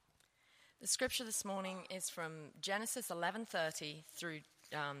The scripture this morning is from Genesis 11:30 through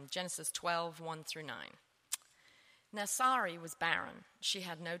Genesis 12:1 through 9. Now Sarai was barren; she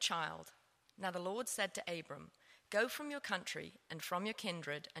had no child. Now the Lord said to Abram, "Go from your country and from your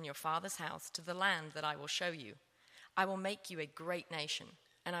kindred and your father's house to the land that I will show you. I will make you a great nation,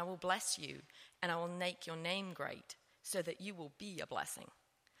 and I will bless you, and I will make your name great, so that you will be a blessing.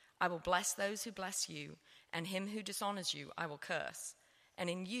 I will bless those who bless you, and him who dishonors you I will curse. And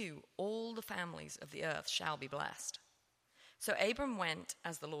in you all the families of the earth shall be blessed." So Abram went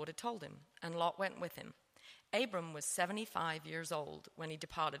as the Lord had told him, and Lot went with him. Abram was 75 years old when he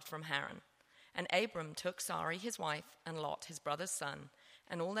departed from Haran. And Abram took Sarai his wife, and Lot his brother's son,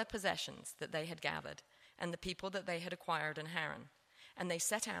 and all their possessions that they had gathered, and the people that they had acquired in Haran. And they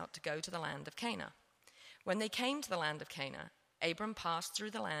set out to go to the land of Canaan. When they came to the land of Canaan, Abram passed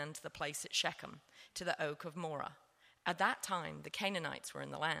through the land to the place at Shechem, to the oak of Moreh. At that time the Canaanites were in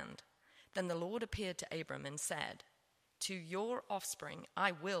the land. Then the Lord appeared to Abram and said, "To your offspring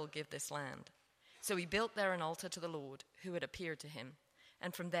I will give this land." So he built there an altar to the Lord, who had appeared to him.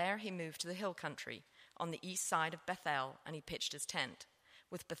 And from there he moved to the hill country, on the east side of Bethel, and he pitched his tent,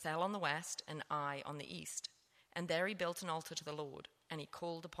 with Bethel on the west and Ai on the east. And there he built an altar to the Lord, and he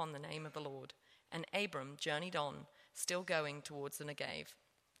called upon the name of the Lord. And Abram journeyed on, still going towards the Negev.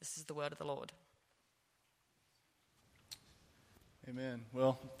 This is the word of the Lord. Amen.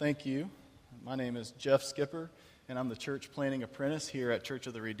 Well, thank you. My name is Jeff Skipper, and I'm the church planning apprentice here at Church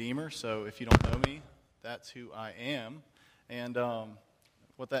of the Redeemer. So if you don't know me, that's who I am. And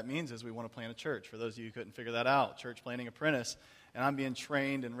what that means is we want to plant a church. For those of you who couldn't figure that out, church planning apprentice. And I'm being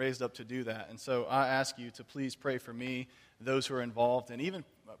trained and raised up to do that. And so I ask you to please pray for me, those who are involved, and even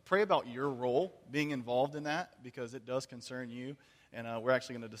pray about your role being involved in that, because it does concern you. And we're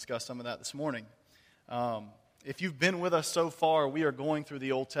actually going to discuss some of that this morning. If you've been with us so far, we are going through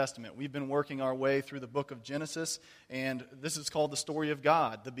the Old Testament. We've been working our way through the book of Genesis, and this is called the story of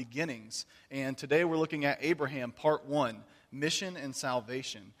God, the beginnings. And today we're looking at Abraham, part 1, mission and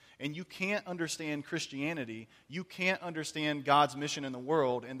salvation. And you can't understand Christianity, you can't understand God's mission in the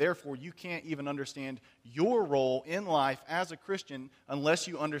world, and therefore you can't even understand your role in life as a Christian unless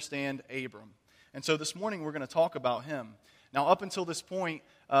you understand Abram. And so this morning we're going to talk about him. Now, up until this point,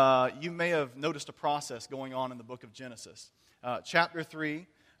 you may have noticed a process going on in the book of Genesis. Chapter 3,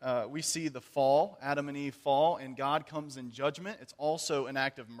 we see the fall, Adam and Eve fall, and God comes in judgment. It's also an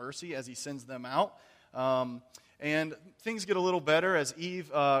act of mercy as he sends them out. And things get a little better as Eve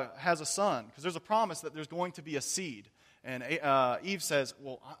has a son, because there's a promise that there's going to be a seed. And Eve says,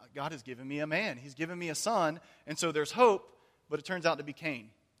 well, God has given me a man. He's given me a son, and so there's hope, but it turns out to be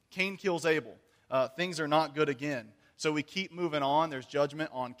Cain. Cain kills Abel. Things are not good again. So we keep moving on. There's judgment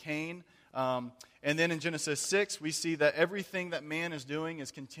on Cain. And then in Genesis 6, we see that everything that man is doing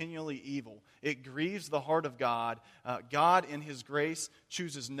is continually evil. It grieves the heart of God. God, in his grace,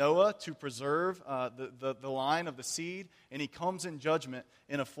 chooses Noah to preserve the line of the seed, and he comes in judgment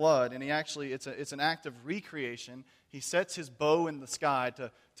in a flood. And it's an act of recreation. He sets his bow in the sky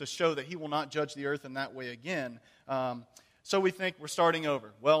to show that he will not judge the earth in that way again. So we think we're starting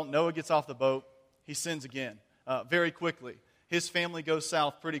over. Well, Noah gets off the boat. He sins again. Very quickly. His family goes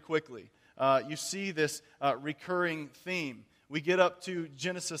south pretty quickly. You see this recurring theme. We get up to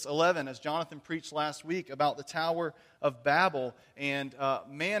Genesis 11, as Jonathan preached last week, about the Tower of Babel, and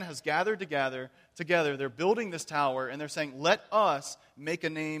man has gathered together. They're building this tower, and they're saying, let us make a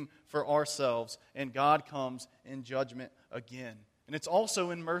name for ourselves, and God comes in judgment again. And it's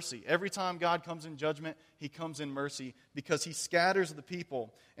also in mercy. Every time God comes in judgment, he comes in mercy because he scatters the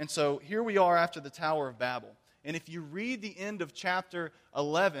people. And so here we are after the Tower of Babel. And if you read the end of chapter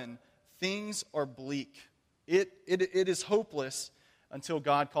 11, things are bleak. It is hopeless until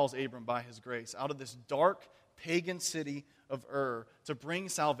God calls Abram by his grace out of this dark pagan city of Ur to bring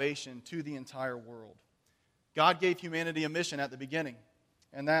salvation to the entire world. God gave humanity a mission at the beginning.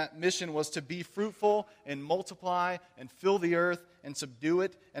 And that mission was to be fruitful and multiply and fill the earth and subdue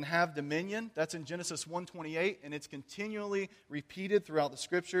it and have dominion. That's in Genesis 1:28, and it's continually repeated throughout the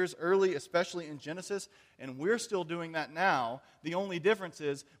Scriptures, early, especially in Genesis. And we're still doing that now. The only difference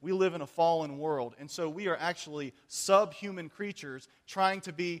is we live in a fallen world. And so we are actually subhuman creatures trying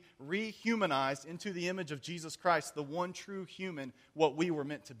to be rehumanized into the image of Jesus Christ, the one true human, what we were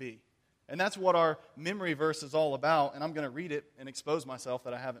meant to be. And that's what our memory verse is all about, and I'm going to read it and expose myself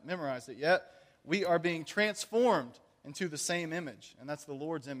that I haven't memorized it yet. We are being transformed into the same image, and that's the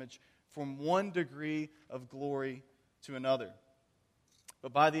Lord's image, from one degree of glory to another.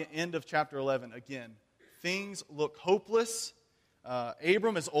 But by the end of chapter 11, again, things look hopeless.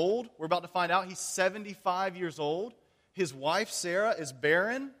 Abram is old. We're about to find out he's 75 years old. His wife, Sarah, is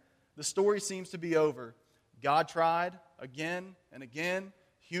barren. The story seems to be over. God tried again and again.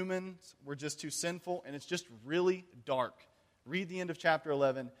 Humans were just too sinful, and it's just really dark. Read the end of chapter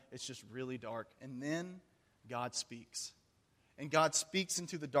 11. It's just really dark. And then God speaks. And God speaks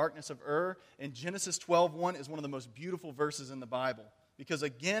into the darkness of Ur. And Genesis 12:1 is one of the most beautiful verses in the Bible. Because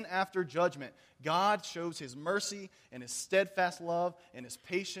again, after judgment, God shows His mercy and His steadfast love and His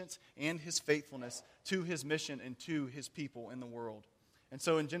patience and His faithfulness to His mission and to His people in the world. And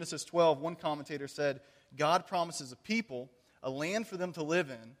so in Genesis 12, one commentator said, God promises a people, a land for them to live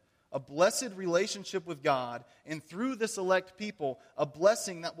in, a blessed relationship with God, and through this elect people, a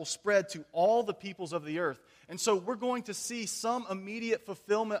blessing that will spread to all the peoples of the earth. And so we're going to see some immediate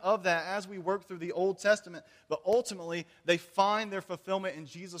fulfillment of that as we work through the Old Testament, but ultimately they find their fulfillment in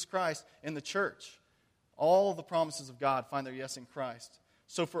Jesus Christ in the church. All the promises of God find their yes in Christ.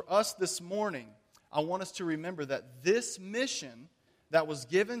 So for us this morning, I want us to remember that this mission that was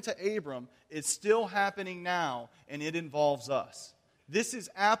given to Abram is still happening now, and it involves us. This is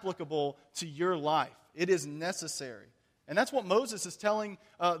applicable to your life. It is necessary. And that's what Moses is telling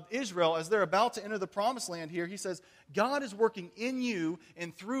Israel as they're about to enter the promised land here. He says, God is working in you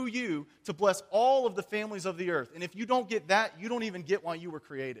and through you to bless all of the families of the earth. And if you don't get that, you don't even get why you were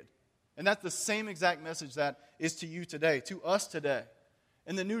created. And that's the same exact message that is to you today, to us today.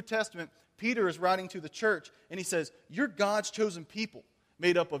 In the New Testament, Peter is writing to the church, and he says, you're God's chosen people,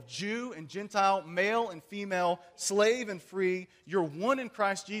 made up of Jew and Gentile, male and female, slave and free. You're one in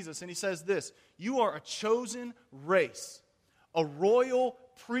Christ Jesus. And he says this, you are a chosen race, a royal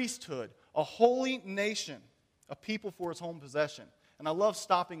priesthood, a holy nation, a people for His own possession. And I love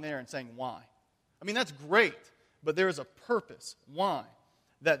stopping there and saying, why? I mean, that's great, but there is a purpose. Why?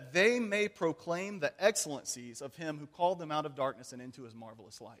 That they may proclaim the excellencies of Him who called them out of darkness and into His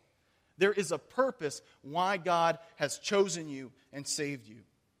marvelous light. There is a purpose why God has chosen you and saved you.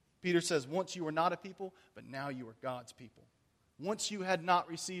 Peter says, once you were not a people, but now you are God's people. Once you had not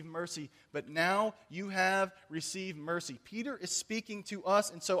received mercy, but now you have received mercy. Peter is speaking to us,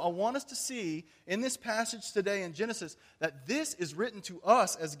 and so I want us to see in this passage today in Genesis that this is written to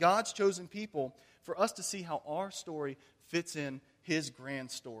us as God's chosen people for us to see how our story fits in His grand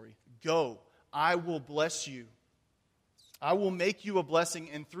story. Go, I will bless you. I will make you a blessing,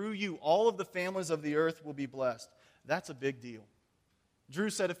 and through you, all of the families of the earth will be blessed. That's a big deal.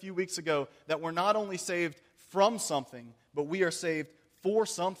 Drew said a few weeks ago that we're not only saved from something, but we are saved for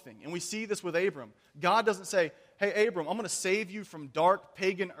something. And we see this with Abram. God doesn't say, hey, Abram, I'm going to save you from dark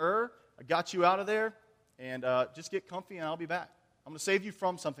pagan Ur. I got you out of there, and just get comfy, and I'll be back. I'm going to save you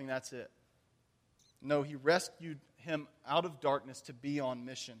from something, that's it. No, He rescued him out of darkness to be on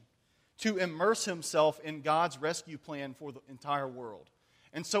mission, to immerse himself in God's rescue plan for the entire world.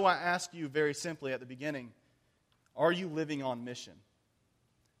 And so I ask you very simply at the beginning, are you living on mission?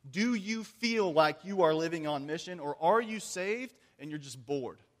 Do you feel like you are living on mission, or are you saved and you're just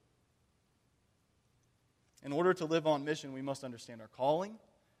bored? In order to live on mission, we must understand our calling,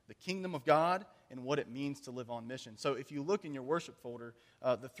 the kingdom of God, and what it means to live on mission. So if you look in your worship folder,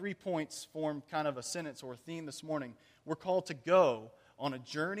 the 3 points form kind of a sentence or a theme this morning. We're called to go on a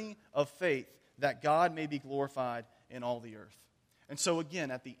journey of faith that God may be glorified in all the earth. And so again,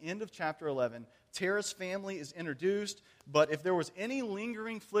 at the end of chapter 11, Terah's family is introduced, but if there was any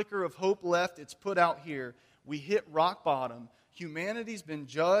lingering flicker of hope left, it's put out here. We hit rock bottom. Humanity's been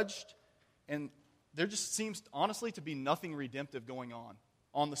judged, and there just seems, honestly, to be nothing redemptive going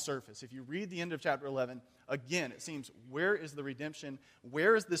on the surface. If you read the end of chapter 11, again, it seems, where is the redemption?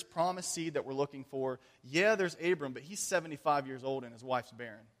 Where is this promised seed that we're looking for? Yeah, there's Abram, but he's 75 years old and his wife's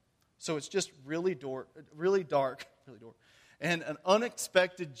barren. So it's just really dark. And an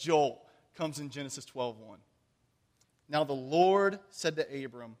unexpected jolt comes in Genesis 12:1. Now the Lord said to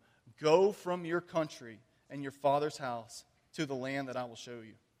Abram, go from your country and your father's house to the land that I will show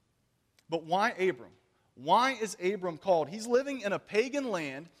you. But why Abram? Why is Abram called? He's living in a pagan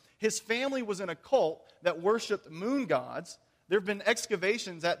land. His family was in a cult that worshipped moon gods. There have been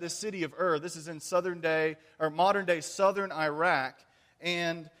excavations at this city of Ur. This is in modern day southern Iraq.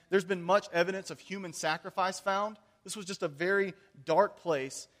 And there's been much evidence of human sacrifice found. This was just a very dark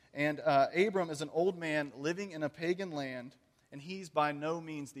place. And Abram is an old man living in a pagan land. And he's by no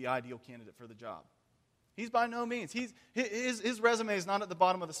means the ideal candidate for the job. He's by no means. His resume is not at the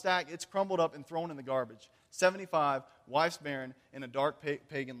bottom of the stack. It's crumbled up and thrown in the garbage. 75, wife's barren, in a dark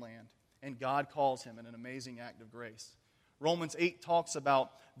pagan land. And God calls him in an amazing act of grace. Romans 8 talks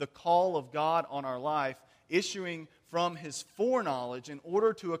about the call of God on our life issuing from His foreknowledge in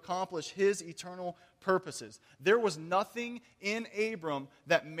order to accomplish His eternal purposes. There was nothing in Abram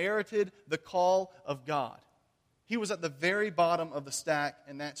that merited the call of God. he was at the very bottom of the stack,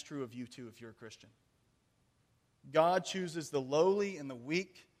 and that's true of you too if you're a Christian. God chooses the lowly and the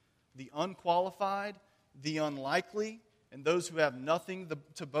weak, the unqualified, the unlikely, and those who have nothing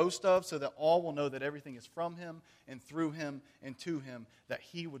to boast of, so that all will know that everything is from him and through him and to him, that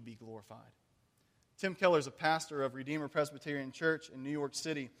he would be glorified. Tim Keller is a pastor of Redeemer Presbyterian Church in New York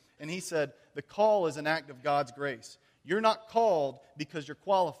City, and he said, the call is an act of God's grace. You're not called because you're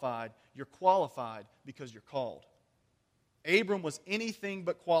qualified because you're called. Abram was anything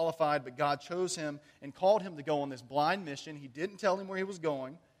but qualified, but God chose him and called him to go on this blind mission. He didn't tell him where he was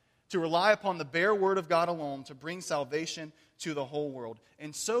going, to rely upon the bare word of God alone to bring salvation to the whole world.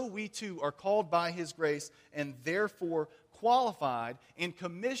 And so we too are called by his grace and therefore qualified and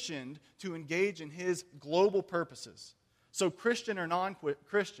commissioned to engage in his global purposes. So Christian or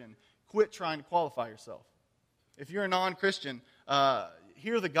non-Christian, quit trying to qualify yourself. If you're a non-Christian,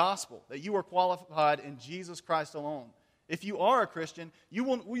 hear the gospel, that you are qualified in Jesus Christ alone. If you are a Christian, you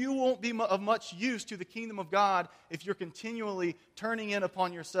won't be of much use to the kingdom of God if you're continually turning in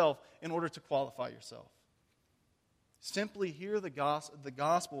upon yourself in order to qualify yourself. Simply hear the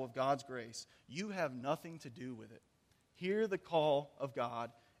gospel of God's grace. You have nothing to do with it. Hear the call of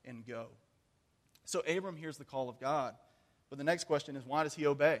God and go. So Abram hears the call of God. But the next question is, why does he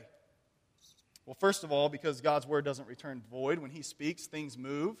obey? Well, first of all, because God's word doesn't return void. When he speaks, things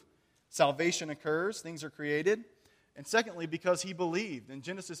move. Salvation occurs. Things are created. And secondly, because he believed. In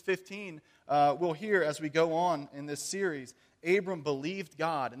Genesis 15, we'll hear as we go on in this series, Abram believed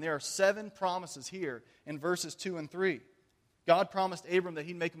God. And there are 7 promises here in verses 2 and 3. God promised Abram that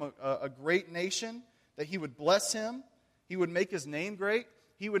he'd make him a great nation, that he would bless him, he would make his name great,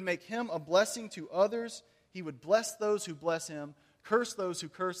 he would make him a blessing to others, he would bless those who bless him, curse those who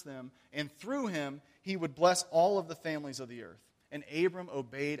curse them, and through him he would bless all of the families of the earth. And Abram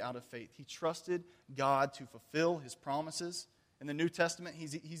obeyed out of faith. He trusted God to fulfill his promises. In the New Testament,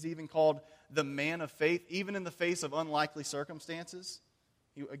 he's even called the man of faith, even in the face of unlikely circumstances.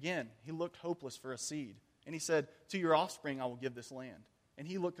 He looked hopeless for a seed. And he said, to your offspring I will give this land. And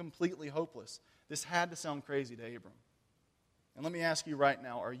he looked completely hopeless. This had to sound crazy to Abram. And let me ask you right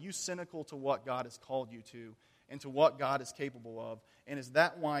now, are you cynical to what God has called you to and to what God is capable of? And is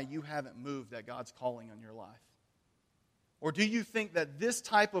that why you haven't moved at God's calling on your life? Or do you think that this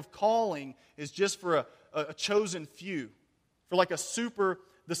type of calling is just for a chosen few, for like the super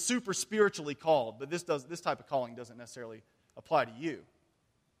spiritually called, but this type of calling doesn't necessarily apply to you?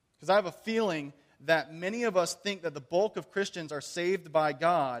 Because I have a feeling that many of us think that the bulk of Christians are saved by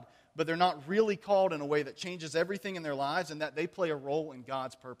God, but they're not really called in a way that changes everything in their lives and that they play a role in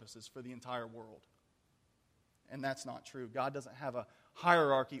God's purposes for the entire world. And that's not true. God doesn't have a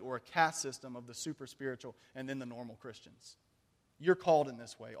hierarchy or a caste system of the super spiritual and then the normal Christians. You're called in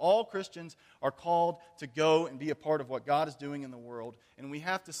this way. All Christians are called to go and be a part of what God is doing in the world, and we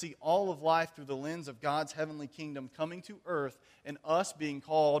have to see all of life through the lens of God's heavenly kingdom coming to earth and us being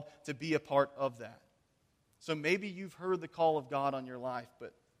called to be a part of that. So maybe you've heard the call of God on your life,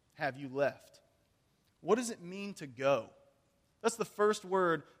 but have you left? What does it mean to go? That's the first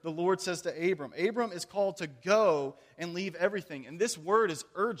word the Lord says to Abram. Abram is called to go and leave everything. And this word is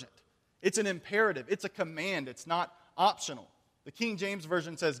urgent. It's an imperative. It's a command. It's not optional. The King James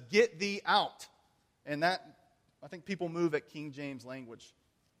Version says, get thee out. And that, I think people move at King James language.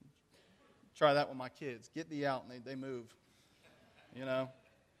 Try that with my kids. Get thee out, and they move. You know?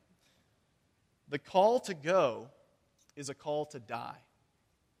 The call to go is a call to die.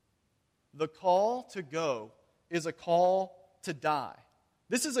 The call to go is a call to die.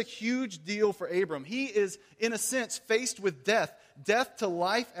 This is a huge deal for Abram. He is, in a sense, faced with death to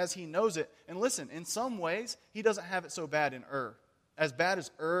life as he knows it. And listen, in some ways, he doesn't have it so bad in Ur. As bad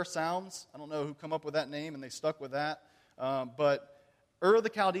as Ur sounds, I don't know who come up with that name and they stuck with that, but Ur of the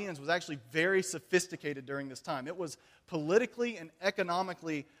Chaldeans was actually very sophisticated during this time. It was politically and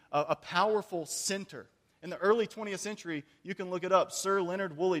economically a powerful center. In the early 20th century, you can look it up, Sir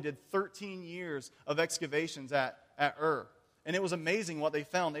Leonard Woolley did 13 years of excavations at Ur. And it was amazing what they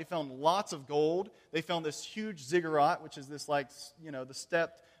found. They found lots of gold. They found this huge ziggurat, which is this the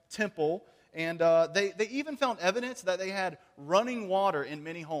stepped temple. And they even found evidence that they had running water in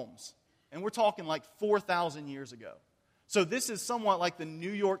many homes. And we're talking like 4,000 years ago. So this is somewhat like the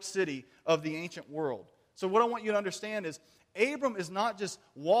New York City of the ancient world. So what I want you to understand is Abram is not just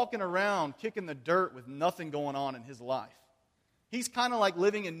walking around kicking the dirt with nothing going on in his life. He's kind of like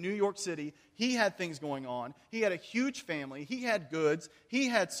living in New York City. He had things going on. He had a huge family. He had goods. He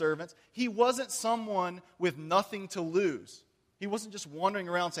had servants. He wasn't someone with nothing to lose. He wasn't just wandering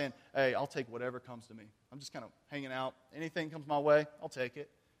around saying, hey, I'll take whatever comes to me. I'm just kind of hanging out. Anything comes my way, I'll take it.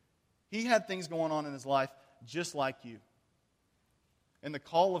 He had things going on in his life just like you. And the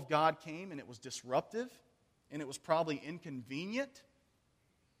call of God came, and it was disruptive, and it was probably inconvenient,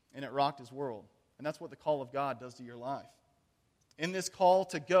 and it rocked his world. And that's what the call of God does to your life. In this call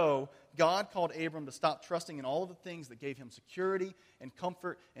to go, God called Abram to stop trusting in all of the things that gave him security and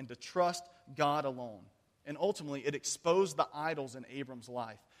comfort and to trust God alone. And ultimately, it exposed the idols in Abram's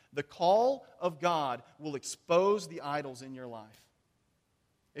life. The call of God will expose the idols in your life.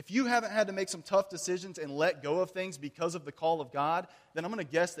 If you haven't had to make some tough decisions and let go of things because of the call of God, then I'm going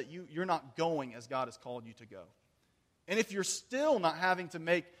to guess that you're not going as God has called you to go. And if you're still not having to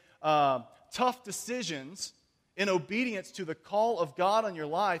make tough decisions in obedience to the call of God on your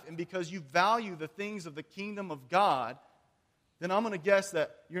life, and because you value the things of the kingdom of God, then I'm going to guess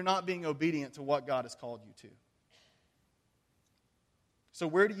that you're not being obedient to what God has called you to. So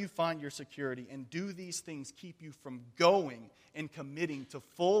where do you find your security? And do these things keep you from going and committing to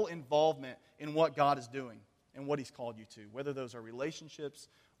full involvement in what God is doing and what He's called you to? Whether those are relationships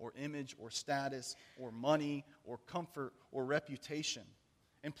or image or status or money or comfort or reputation.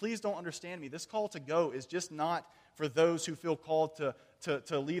 And please don't understand me. This call to go is just not for those who feel called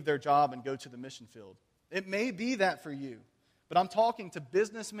to leave their job and go to the mission field. It may be that for you. But I'm talking to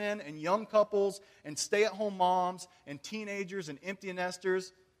businessmen and young couples and stay-at-home moms and teenagers and empty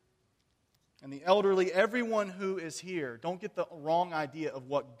nesters and the elderly, everyone who is here. Don't get the wrong idea of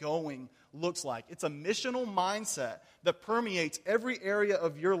what going looks like. It's a missional mindset that permeates every area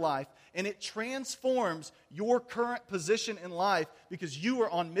of your life, and it transforms your current position in life because you are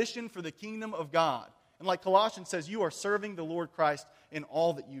on mission for the kingdom of God. And like Colossians says, you are serving the Lord Christ in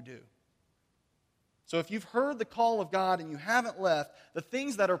all that you do. So if you've heard the call of God and you haven't left, the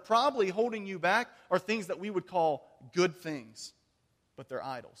things that are probably holding you back are things that we would call good things, but they're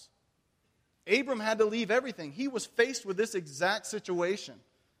idols. Abram had to leave everything. He was faced with this exact situation.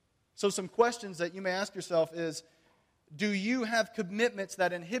 So some questions that you may ask yourself is, do you have commitments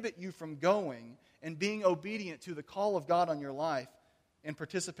that inhibit you from going and being obedient to the call of God on your life and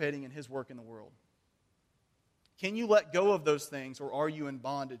participating in His work in the world? Can you let go of those things, or are you in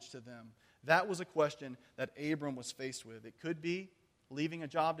bondage to them? That was a question that Abram was faced with. It could be leaving a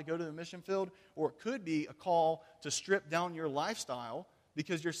job to go to the mission field, or it could be a call to strip down your lifestyle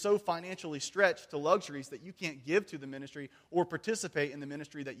because you're so financially stretched to luxuries that you can't give to the ministry or participate in the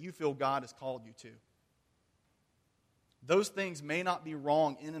ministry that you feel God has called you to. Those things may not be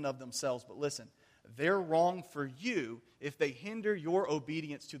wrong in and of themselves, but listen, they're wrong for you if they hinder your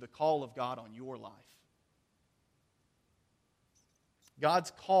obedience to the call of God on your life.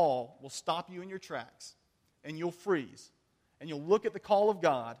 God's call will stop you in your tracks, and you'll freeze, and you'll look at the call of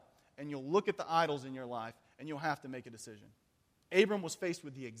God, and you'll look at the idols in your life, and you'll have to make a decision. Abram was faced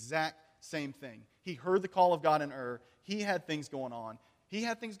with the exact same thing. He heard the call of God in Ur. He had things going on. He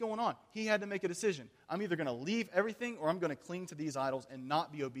had to make a decision. I'm either going to leave everything, or I'm going to cling to these idols and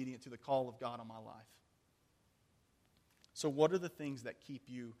not be obedient to the call of God on my life. So what are the things that keep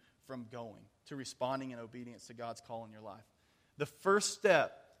you from going, to responding in obedience to God's call in your life? The first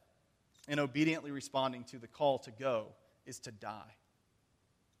step in obediently responding to the call to go is to die.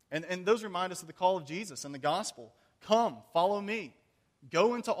 And those remind us of the call of Jesus and the gospel. Come, follow me.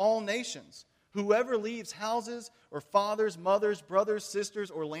 Go into all nations. Whoever leaves houses or fathers, mothers, brothers,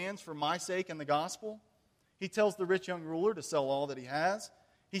 sisters, or lands for my sake and the gospel. He tells the rich young ruler to sell all that he has.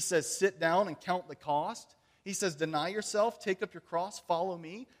 He says, sit down and count the cost. He says, deny yourself, take up your cross, follow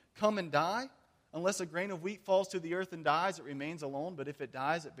me, come and die. Unless a grain of wheat falls to the earth and dies, it remains alone, but if it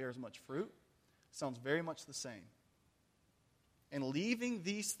dies, it bears much fruit. Sounds very much the same. And leaving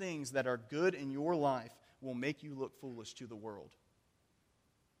these things that are good in your life will make you look foolish to the world.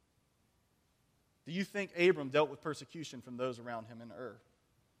 Do you think Abram dealt with persecution from those around him in Ur?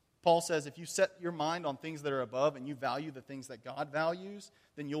 Paul says if you set your mind on things that are above and you value the things that God values,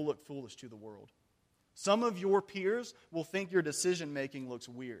 then you'll look foolish to the world. Some of your peers will think your decision-making looks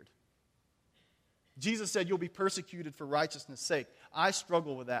weird. Jesus said you'll be persecuted for righteousness' sake. I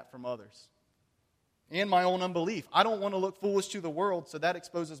struggle with that from others. And my own unbelief. I don't want to look foolish to the world, so that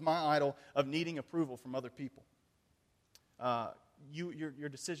exposes my idol of needing approval from other people. Your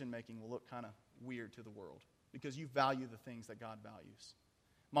decision-making will look kind of weird to the world because you value the things that God values.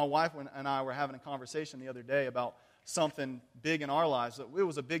 My wife and I were having a conversation the other day about something big in our lives. It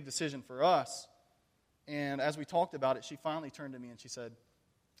was a big decision for us. And as we talked about it, she finally turned to me and she said,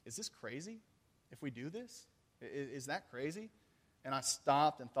 is this crazy? If we do this? Is that crazy? And I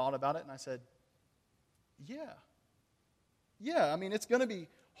stopped and thought about it, and I said, yeah, I mean, it's going to be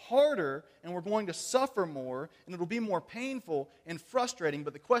harder, and we're going to suffer more, and it'll be more painful and frustrating,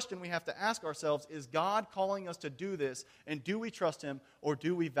 but the question we have to ask ourselves is God calling us to do this, and do we trust Him, or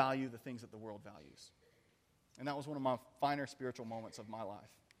do we value the things that the world values? And that was one of my finer spiritual moments of my life.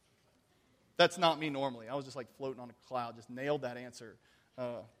 That's not me normally. I was just like floating on a cloud, just nailed that answer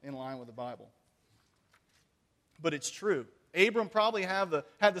in line with the Bible. But it's true. Abram probably had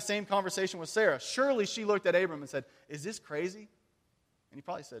the same conversation with Sarah. Surely she looked at Abram and said, "Is this crazy?" And he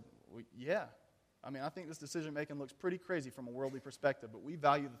probably said, "Well, yeah. I mean, I think this decision-making looks pretty crazy from a worldly perspective, but we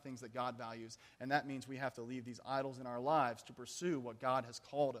value the things that God values, and that means we have to leave these idols in our lives to pursue what God has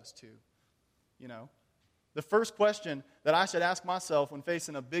called us to." You know? The first question that I should ask myself when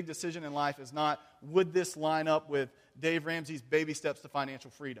facing a big decision in life is not, would this line up with Dave Ramsey's baby steps to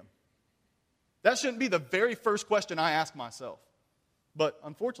financial freedom? That shouldn't be the very first question I ask myself. But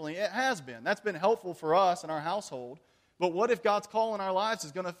unfortunately, it has been. That's been helpful for us and our household. But what if God's call in our lives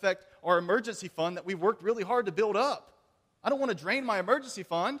is going to affect our emergency fund that we've worked really hard to build up? I don't want to drain my emergency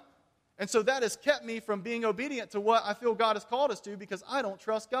fund. And so that has kept me from being obedient to what I feel God has called us to because I don't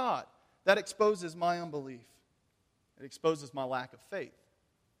trust God. That exposes my unbelief. It exposes my lack of faith.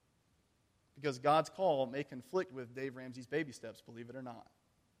 Because God's call may conflict with Dave Ramsey's baby steps, believe it or not.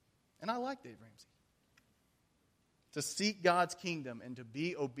 And I like Dave Ramsey. To seek God's kingdom and to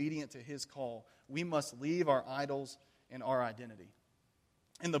be obedient to His call, we must leave our idols and our identity.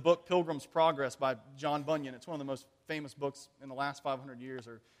 In the book Pilgrim's Progress by John Bunyan, it's one of the most famous books in the last 500 years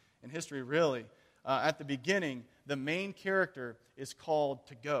or in history really. At the beginning, the main character is called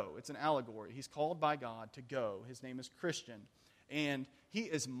to go. It's an allegory. He's called by God to go. His name is Christian. And he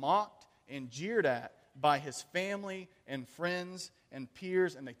is mocked and jeered at by his family and friends and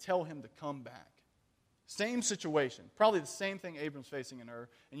peers, and they tell him to come back. Same situation. Probably the same thing Abram's facing in her,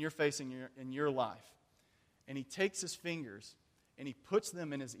 and you're facing in your life. And he takes his fingers, and he puts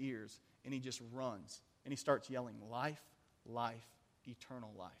them in his ears, and he just runs. And he starts yelling, "Life, life,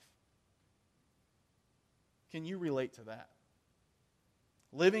 eternal life." Can you relate to that?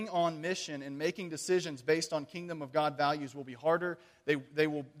 Living on mission and making decisions based on kingdom of God values will be harder. They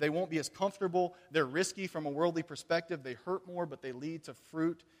won't be as comfortable. They're risky from a worldly perspective. They hurt more, but they lead to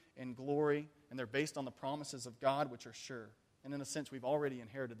fruit and glory. And they're based on the promises of God, which are sure. And in a sense, we've already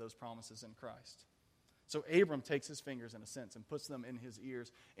inherited those promises in Christ. So Abram takes his fingers, in a sense, and puts them in his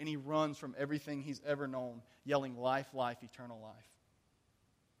ears. And he runs from everything he's ever known, yelling, "Life, life, eternal life."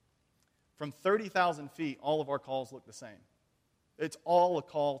 From 30,000 feet, all of our calls look the same. It's all a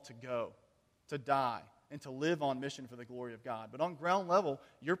call to go, to die, and to live on mission for the glory of God. But on ground level,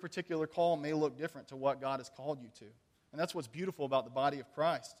 your particular call may look different to what God has called you to. And that's what's beautiful about the body of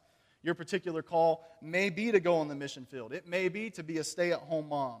Christ. Your particular call may be to go on the mission field. It may be to be a stay-at-home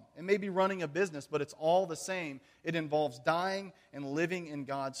mom. It may be running a business, but it's all the same. It involves dying and living in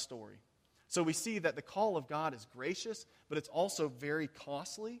God's story. So we see that the call of God is gracious, but it's also very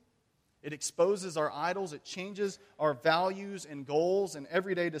costly. It exposes our idols. It changes our values and goals and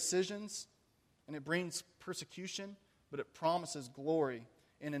everyday decisions. And it brings persecution, but it promises glory.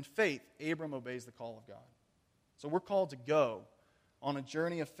 And in faith, Abram obeys the call of God. So we're called to go on a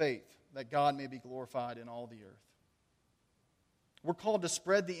journey of faith that God may be glorified in all the earth. We're called to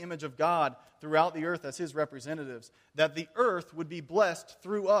spread the image of God throughout the earth as His representatives, that the earth would be blessed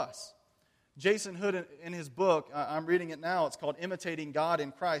through us. Jason Hood, in his book, I'm reading it now, it's called Imitating God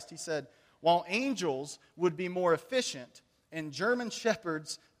in Christ. He said, while angels would be more efficient and German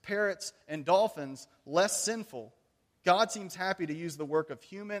shepherds, parrots, and dolphins less sinful, God seems happy to use the work of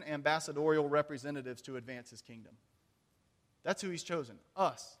human ambassadorial representatives to advance His kingdom. That's who He's chosen,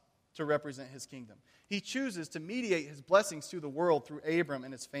 us, to represent His kingdom. He chooses to mediate His blessings to the world through Abram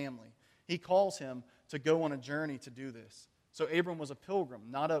and his family. He calls him to go on a journey to do this. So Abram was a pilgrim,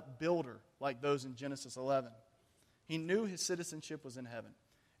 not a builder like those in Genesis 11. He knew his citizenship was in heaven.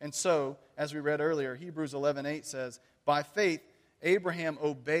 And so, as we read earlier, Hebrews 11:8 says, by faith, Abraham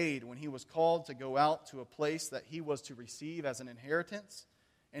obeyed when he was called to go out to a place that he was to receive as an inheritance,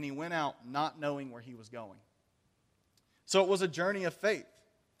 and he went out not knowing where he was going. So it was a journey of faith,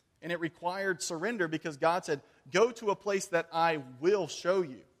 and it required surrender because God said, go to a place that I will show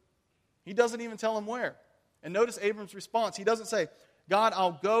you. He doesn't even tell him where. And notice Abram's response. He doesn't say, God,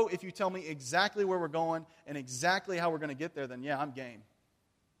 I'll go if you tell me exactly where we're going and exactly how we're going to get there, then yeah, I'm game.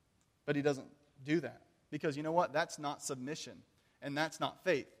 But he doesn't do that. Because you know what? That's not submission. And that's not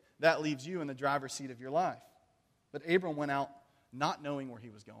faith. That leaves you in the driver's seat of your life. But Abram went out not knowing where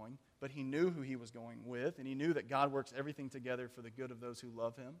he was going, but he knew who he was going with, and he knew that God works everything together for the good of those who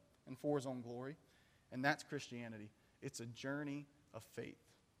love Him and for His own glory. And that's Christianity. It's a journey of faith.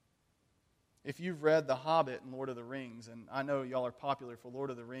 If you've read The Hobbit and Lord of the Rings, and I know y'all are popular for Lord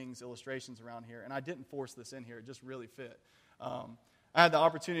of the Rings illustrations around here, and I didn't force this in here, it just really fit. I had the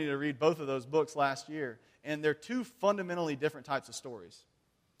opportunity to read both of those books last year, and they're two fundamentally different types of stories.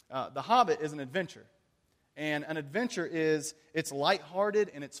 The Hobbit is an adventure, And an adventure it's lighthearted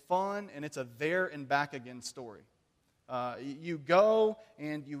and it's fun and it's a there and back again story. You go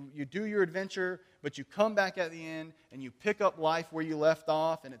and you do your adventure, but you come back at the end and you pick up life where you left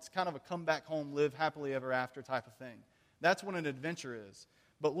off, and it's kind of a come back home, live happily ever after type of thing. That's what an adventure is.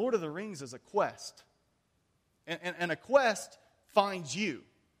 But Lord of the Rings is a quest. And a quest finds you.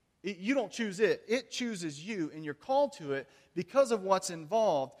 You don't choose it. It chooses you, and you're called to it because of what's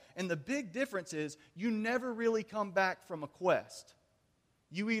involved. And the big difference is you never really come back from a quest.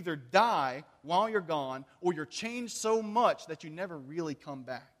 You either die while you're gone, or you're changed so much that you never really come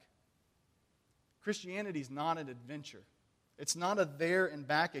back. Christianity is not an adventure. It's not a there and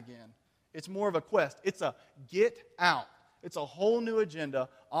back again. It's more of a quest. It's a get out. It's a whole new agenda,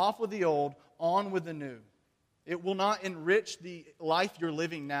 off with the old, on with the new. It will not enrich the life you're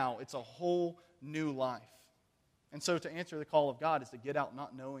living now. It's a whole new life. And so to answer the call of God is to get out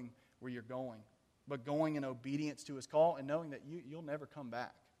not knowing where you're going, but going in obedience to His call and knowing that you'll never come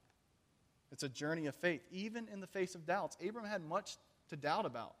back. It's a journey of faith, even in the face of doubts. Abram had much to doubt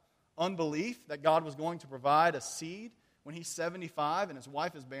about. Unbelief that God was going to provide a seed when he's 75 and his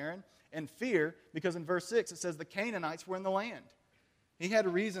wife is barren, and fear because in verse 6 it says the Canaanites were in the land. He had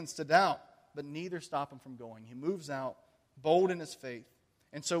reasons to doubt, but neither stop him from going. He moves out, bold in his faith.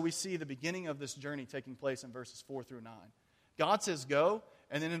 And so we see the beginning of this journey taking place in verses 4 through 9. God says go,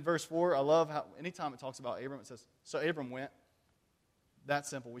 and then in verse 4, I love how anytime it talks about Abram, it says, so Abram went. That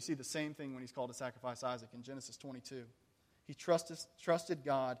simple. We see the same thing when he's called to sacrifice Isaac in Genesis 22. He trusted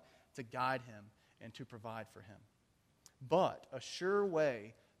God to guide him and to provide for him. But a sure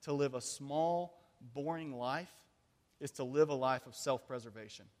way to live a small, boring life is to live a life of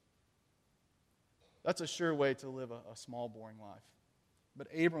self-preservation. That's a sure way to live a small, boring life. But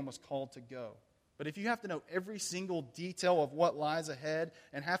Abram was called to go. But if you have to know every single detail of what lies ahead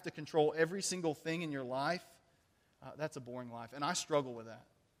and have to control every single thing in your life, that's a boring life. And I struggle with that.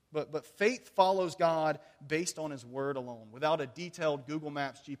 But faith follows God based on His Word alone, without a detailed Google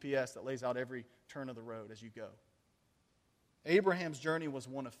Maps GPS that lays out every turn of the road as you go. Abraham's journey was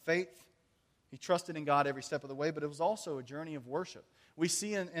one of faith. He trusted in God every step of the way, but it was also a journey of worship. We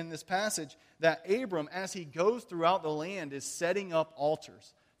see in this passage that Abram, as he goes throughout the land, is setting up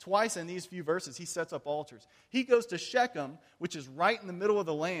altars. Twice in these few verses, he sets up altars. He goes to Shechem, which is right in the middle of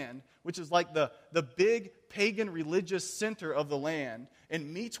the land, which is like the big pagan religious center of the land,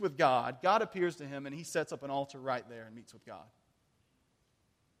 and meets with God. God appears to him, and he sets up an altar right there and meets with God.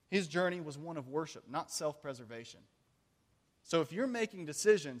 His journey was one of worship, not self-preservation. So if you're making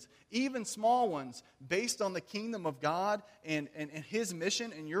decisions, even small ones, based on the kingdom of God and His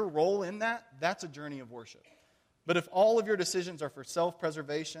mission and your role in that, that's a journey of worship. But if all of your decisions are for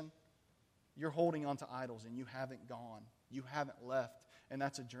self-preservation, you're holding on to idols and you haven't gone. You haven't left. And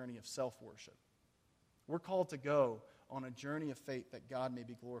that's a journey of self-worship. We're called to go on a journey of faith that God may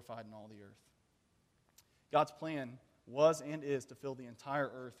be glorified in all the earth. God's plan was and is to fill the entire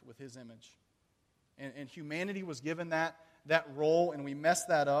earth with His image. And humanity was given that role, and we messed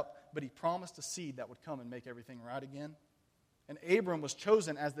that up, but He promised a seed that would come and make everything right again. And Abram was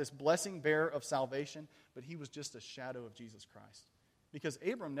chosen as this blessing bearer of salvation, but he was just a shadow of Jesus Christ. Because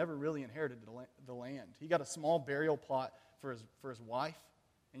Abram never really inherited the land. He got a small burial plot for his wife,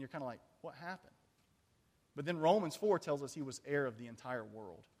 and you're kind of like, what happened? But then Romans 4 tells us he was heir of the entire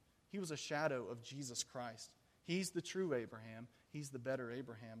world. He was a shadow of Jesus Christ. He's the true Abraham. He's the better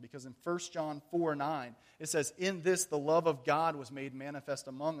Abraham. Because in 1 John 4:9, it says, in this the love of God was made manifest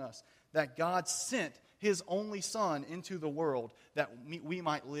among us, that God sent His only Son into the world that we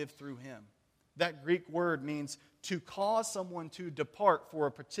might live through Him. That Greek word means to cause someone to depart for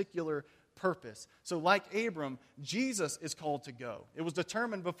a particular purpose. So like Abram, Jesus is called to go. It was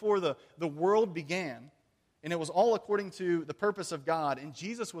determined before the world began, and it was all according to the purpose of God, and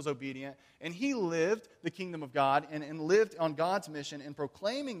Jesus was obedient, and He lived the kingdom of God and lived on God's mission in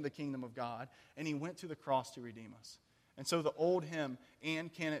proclaiming the kingdom of God, and He went to the cross to redeem us. And so the old hymn,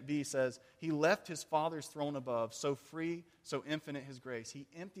 And Can It Be, says, He left His Father's throne above, so free, so infinite His grace. He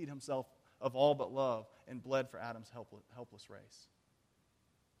emptied Himself of all but love and bled for Adam's helpless race.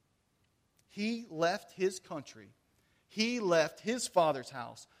 He left His country. He left His Father's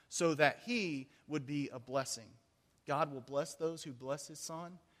house so that He would be a blessing. God will bless those who bless His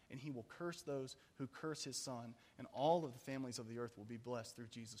Son, and He will curse those who curse His Son, and all of the families of the earth will be blessed through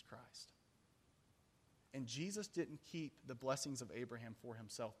Jesus Christ. And Jesus didn't keep the blessings of Abraham for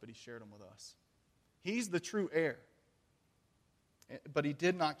Himself, but He shared them with us. He's the true heir. But He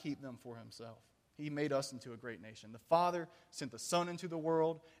did not keep them for Himself. He made us into a great nation. The Father sent the Son into the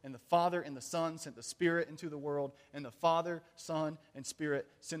world, and the Father and the Son sent the Spirit into the world, and the Father, Son, and Spirit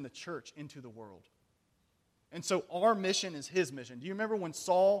send the church into the world. And so our mission is his mission. Do you remember when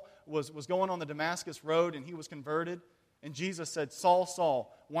Saul was going on the Damascus road and he was converted? And Jesus said, Saul,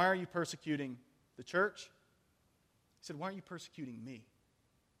 Saul, why are you persecuting the church? He said, why are you persecuting me?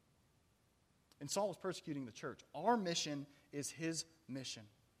 And Saul was persecuting the church. Our mission is his mission.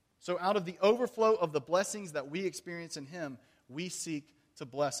 So out of the overflow of the blessings that we experience in him, we seek to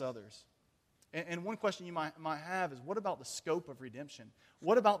bless others. And one question you might have is, what about the scope of redemption?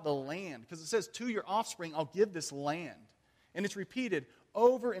 What about the land? Because it says, to your offspring, I'll give this land. And it's repeated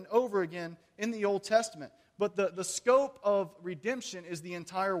over and over again in the Old Testament. But the scope of redemption is the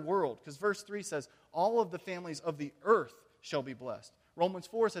entire world. Because verse 3 says, all of the families of the earth shall be blessed. Romans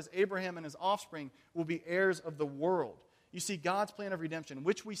 4 says, Abraham and his offspring will be heirs of the world. You see, God's plan of redemption,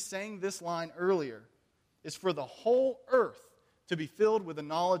 which we sang this line earlier, is for the whole earth to be filled with the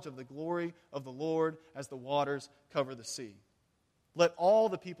knowledge of the glory of the Lord as the waters cover the sea. Let all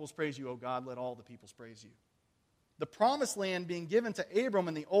the peoples praise you, O God. Let all the peoples praise you. The promised land being given to Abram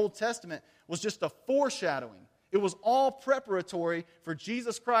in the Old Testament was just a foreshadowing. It was all preparatory for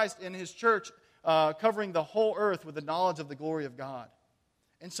Jesus Christ and his church covering the whole earth with the knowledge of the glory of God.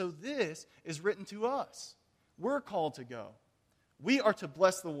 And so this is written to us. We're called to go. We are to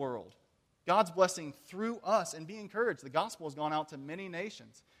bless the world. God's blessing through us, and be encouraged. The gospel has gone out to many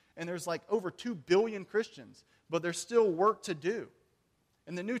nations. And there's like over 2 billion Christians, but there's still work to do.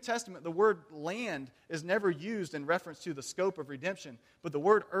 In the New Testament, the word land is never used in reference to the scope of redemption, but the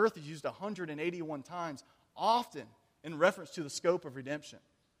word earth is used 181 times, often in reference to the scope of redemption.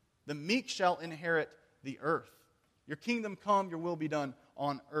 The meek shall inherit the earth. Your kingdom come, your will be done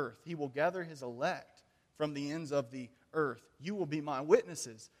on earth. He will gather his elect from the ends of the earth. You will be my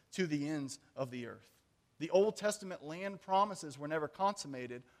witnesses to the ends of the earth. The Old Testament land promises were never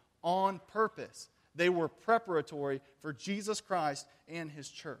consummated on purpose. They were preparatory for Jesus Christ and his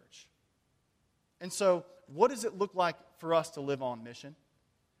church. And so, what does it look like for us to live on mission?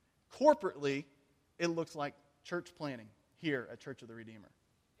 Corporately, it looks like church planting here at Church of the Redeemer.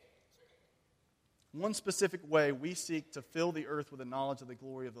 One specific way we seek to fill the earth with the knowledge of the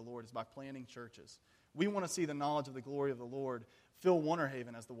glory of the Lord is by planting churches. We want to see the knowledge of the glory of the Lord fill Winter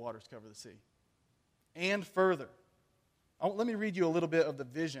Haven as the waters cover the sea. And further, let me read you a little bit of the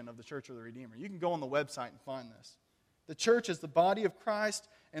vision of the Church of the Redeemer. You can go on the website and find this. The church is the body of Christ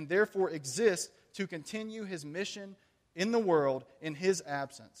and therefore exists to continue his mission in the world in his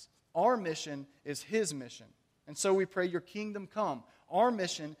absence. Our mission is his mission. And so we pray, your kingdom come. Our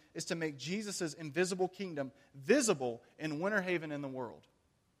mission is to make Jesus' invisible kingdom visible in Winter Haven in the world.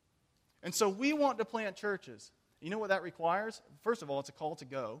 And so we want to plant churches. You know what that requires? First of all, it's a call to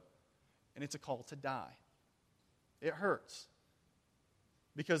go, and it's a call to die. It hurts.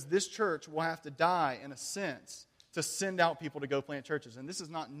 Because this church will have to die, in a sense, to send out people to go plant churches. And this is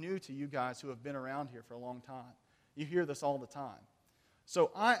not new to you guys who have been around here for a long time. You hear this all the time.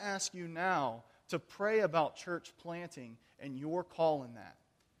 So I ask you now to pray about church planting and your call in that.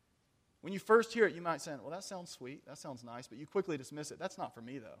 When you first hear it, you might say, well, that sounds sweet, that sounds nice, but you quickly dismiss it. That's not for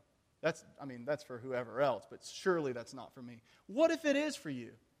me, though. That's for whoever else, but surely that's not for me. What if it is for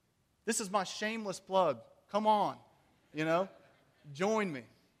you? This is my shameless plug. Come on, join me.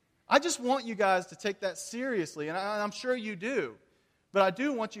 I just want you guys to take that seriously, and I'm sure you do. But I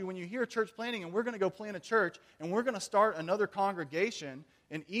do want you, when you hear church planting, and we're going to go plant a church, and we're going to start another congregation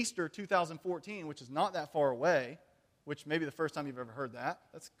in Easter 2014, which is not that far away, which may be the first time you've ever heard that.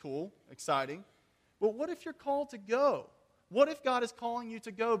 That's cool, exciting. But what if you're called to go? What if God is calling you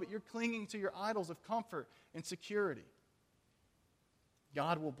to go, but you're clinging to your idols of comfort and security?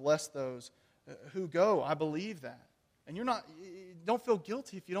 God will bless those who go. I believe that. And don't feel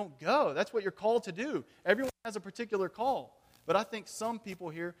guilty if you don't go. That's what you're called to do. Everyone has a particular call. But I think some people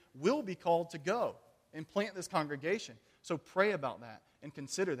here will be called to go and plant this congregation. So pray about that and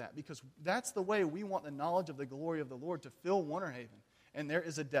consider that, because that's the way we want the knowledge of the glory of the Lord to fill Winter Haven. And there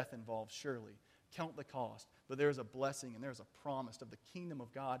is a death involved, surely. Count the cost. But there is a blessing and there is a promise of the kingdom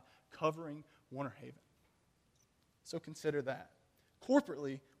of God covering Winter Haven. So consider that.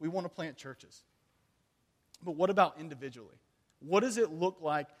 Corporately, we want to plant churches. But what about individually? What does it look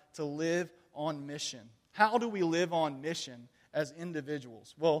like to live on mission? How do we live on mission as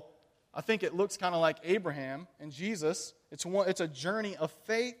individuals? Well, I think it looks kind of like Abraham and Jesus. It's a journey of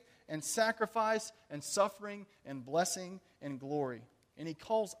faith and sacrifice and suffering and blessing and glory. And he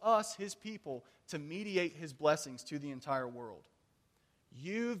calls us, his people, to mediate his blessings to the entire world.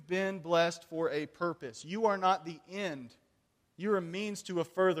 You've been blessed for a purpose. You are not the end. You're a means to a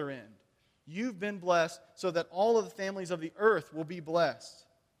further end. You've been blessed so that all of the families of the earth will be blessed.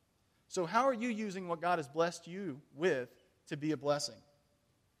 So how are you using what God has blessed you with to be a blessing?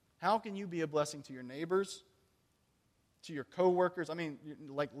 How can you be a blessing to your neighbors, to your coworkers. I mean,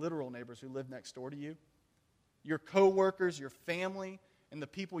 like literal neighbors who live next door to you. Your coworkers, your family, and the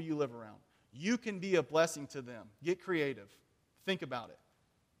people you live around. You can be a blessing to them. Get creative. Think about it.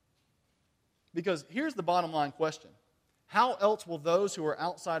 Because here's the bottom line question. How else will those who are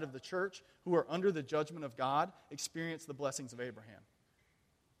outside of the church, who are under the judgment of God, experience the blessings of Abraham?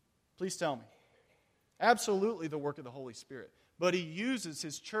 Please tell me. Absolutely the work of the Holy Spirit. But He uses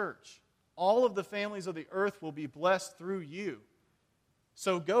His church. All of the families of the earth will be blessed through you.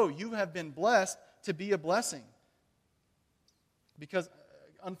 So go. You have been blessed to be a blessing. Because,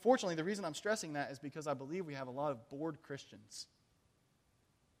 unfortunately, the reason I'm stressing that is because I believe we have a lot of bored Christians.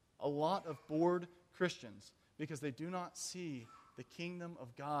 A lot of bored Christians. Because they do not see the kingdom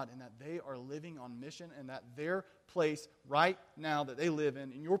of God and that they are living on mission and that their place right now that they live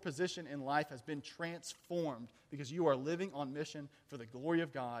in your position in life has been transformed because you are living on mission for the glory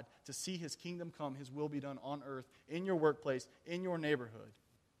of God to see His kingdom come, His will be done on earth, in your workplace, in your neighborhood.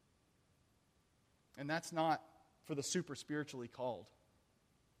 And that's not for the super spiritually called.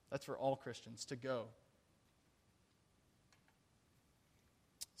 That's for all Christians to go.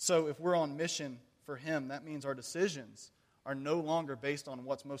 So if we're on mission for Him, that means our decisions are no longer based on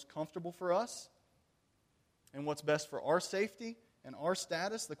what's most comfortable for us and what's best for our safety and our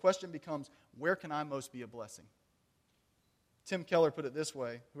status. The question becomes, where can I most be a blessing? Tim Keller put it this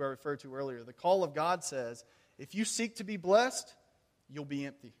way, who I referred to earlier. The call of God says, if you seek to be blessed, you'll be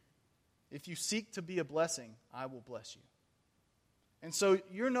empty. If you seek to be a blessing, I will bless you. And so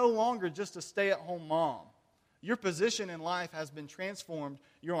you're no longer just a stay-at-home mom. Your position in life has been transformed.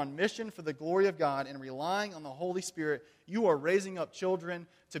 You're on mission for the glory of God and relying on the Holy Spirit. You are raising up children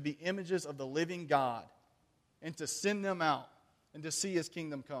to be images of the living God and to send them out and to see His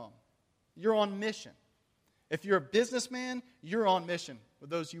kingdom come. You're on mission. If you're a businessman, you're on mission with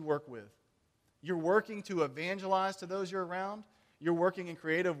those you work with. You're working to evangelize to those you're around. You're working in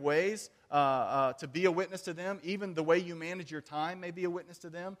creative ways to be a witness to them. Even the way you manage your time may be a witness to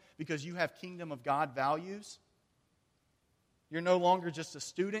them because you have kingdom of God values. You're no longer just a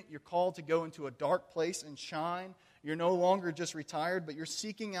student. You're called to go into a dark place and shine. You're no longer just retired, but you're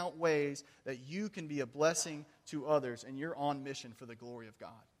seeking out ways that you can be a blessing to others, and you're on mission for the glory of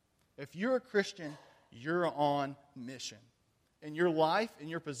God. If you're a Christian, you're on mission. And your life and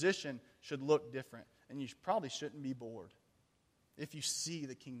your position should look different, and you probably shouldn't be bored if you see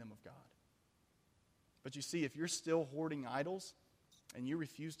the kingdom of God. But you see, if you're still hoarding idols and you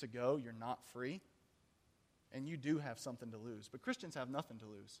refuse to go, you're not free. And you do have something to lose. But Christians have nothing to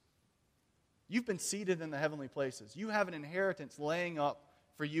lose. You've been seated in the heavenly places. You have an inheritance laying up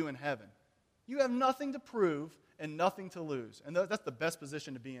for you in heaven. You have nothing to prove and nothing to lose. And that's the best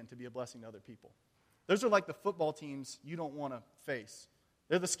position to be in, to be a blessing to other people. Those are like the football teams you don't want to face.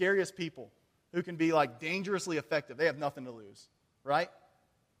 They're the scariest people who can be like dangerously effective. They have nothing to lose, right?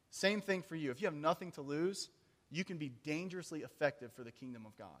 Same thing for you. If you have nothing to lose, you can be dangerously effective for the kingdom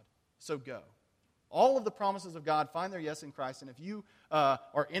of God. So go. All of the promises of God find their yes in Christ. And if you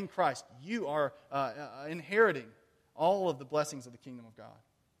are in Christ, you are inheriting all of the blessings of the kingdom of God.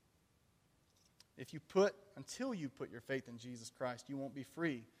 Until you put your faith in Jesus Christ, you won't be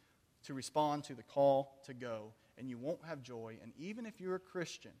free to respond to the call to go. And you won't have joy. And even if you're a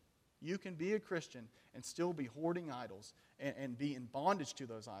Christian, you can be a Christian and still be hoarding idols and be in bondage to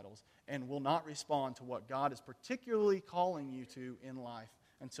those idols and will not respond to what God is particularly calling you to in life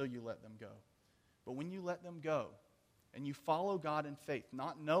until you let them go. But when you let them go and you follow God in faith,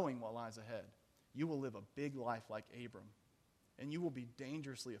 not knowing what lies ahead, you will live a big life like Abram. And you will be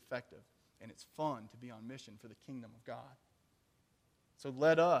dangerously effective. And it's fun to be on mission for the kingdom of God. So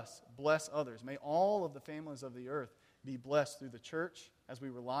let us bless others. May all of the families of the earth be blessed through the church as we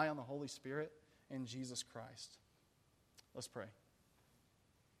rely on the Holy Spirit and Jesus Christ. Let's pray.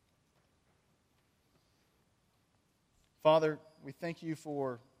 Father, we thank you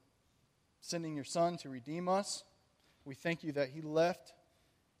for sending your Son to redeem us. We thank you that He left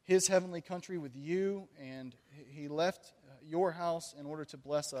His heavenly country with you, and He left your house in order to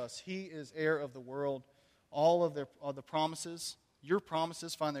bless us. He is heir of the world. All of the promises, your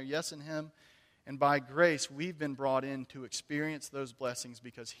promises, find their yes in Him. And by grace, we've been brought in to experience those blessings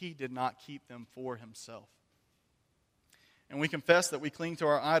because He did not keep them for Himself. And we confess that we cling to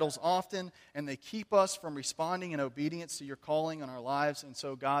our idols often, and they keep us from responding in obedience to your calling on our lives. And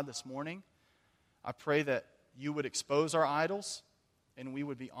so, God, this morning, I pray that you would expose our idols, and we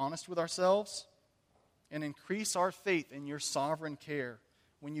would be honest with ourselves, and increase our faith in your sovereign care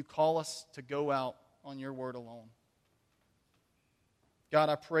when you call us to go out on your word alone. God,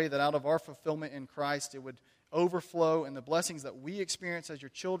 I pray that out of our fulfillment in Christ, it would overflow in the blessings that we experience as your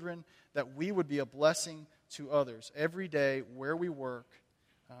children, that we would be a blessing to others every day where we work.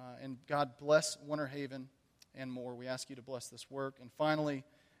 And God, bless Winter Haven and more. We ask you to bless this work. And finally,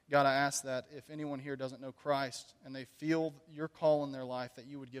 God, I ask that if anyone here doesn't know Christ and they feel your call in their life, that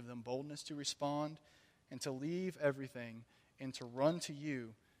you would give them boldness to respond and to leave everything and to run to you,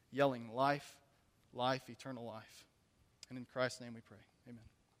 yelling, life, life, eternal life. And in Christ's name we pray.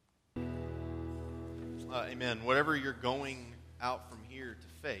 Amen. Amen. Whatever you're going out from here to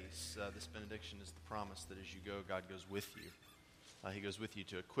face, this benediction is the promise that as you go, God goes with you. He goes with you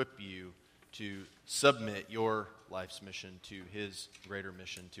to equip you to submit your life's mission to his greater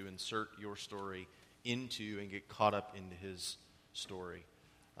mission, to insert your story into and get caught up into his story.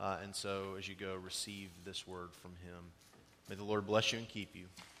 And so as you go, receive this word from him. May the Lord bless you and keep you.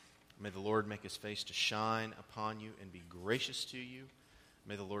 May the Lord make his face to shine upon you and be gracious to you.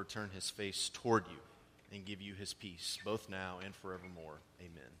 May the Lord turn his face toward you and give you his peace, both now and forevermore.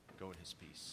 Amen. Go in his peace.